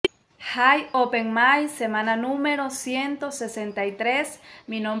HIVE Open Mic, semana número 163.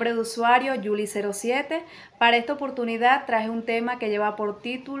 Mi nombre de usuario, Yuli07. Para esta oportunidad traje un tema que lleva por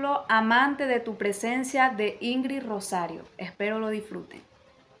título Amante de tu presencia, de Ingrid Rosario. Espero lo disfruten.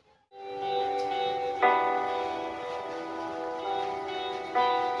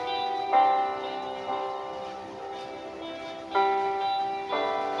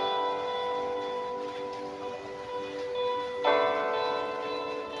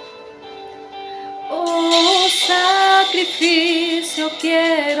 Sacrificio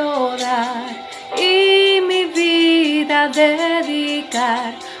quiero dar y mi vida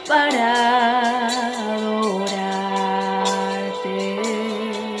dedicar para adorarte.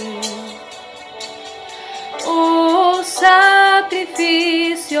 Oh,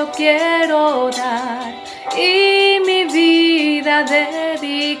 sacrificio quiero dar y mi vida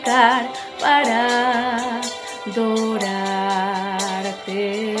dedicar para adorarte.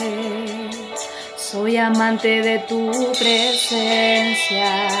 Soy amante de tu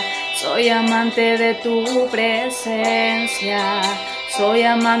presencia, soy amante de tu presencia, soy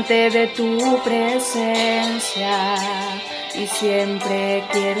amante de tu presencia y siempre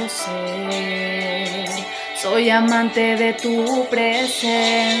quiero ser. Soy amante de tu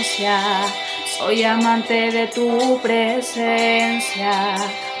presencia, soy amante de tu presencia,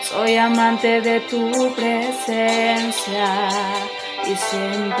 soy amante de tu presencia y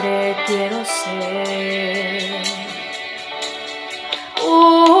siempre quiero ser.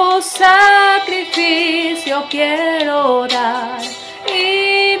 Oh, sacrificio quiero dar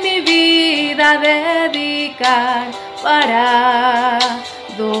y mi vida dedicar para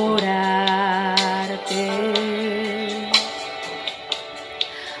adorarte.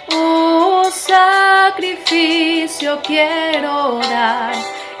 Oh, sacrificio quiero dar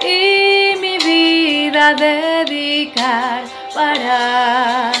y mi vida dedicar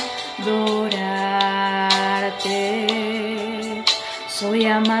para adorarte. Soy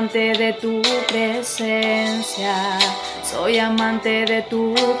amante de tu presencia, soy amante de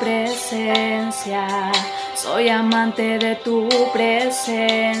tu presencia, soy amante de tu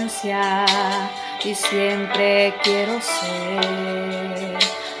presencia y siempre quiero ser.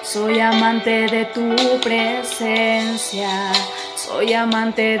 Soy amante de tu presencia, soy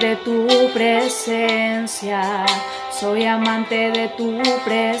amante de tu presencia, soy amante de tu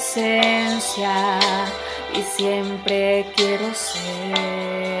presencia y siempre quiero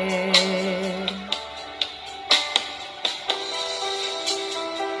ser.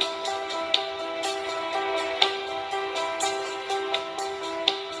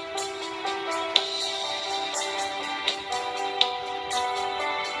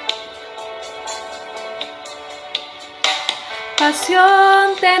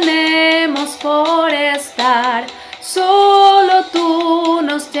 Pasión tenemos por estar, solo tú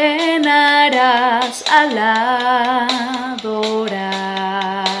nos llenarás al adorarte.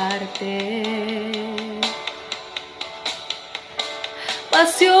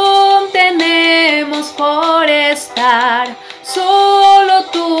 Pasión tenemos por estar, solo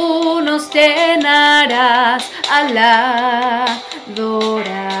tú nos llenarás al adorarte.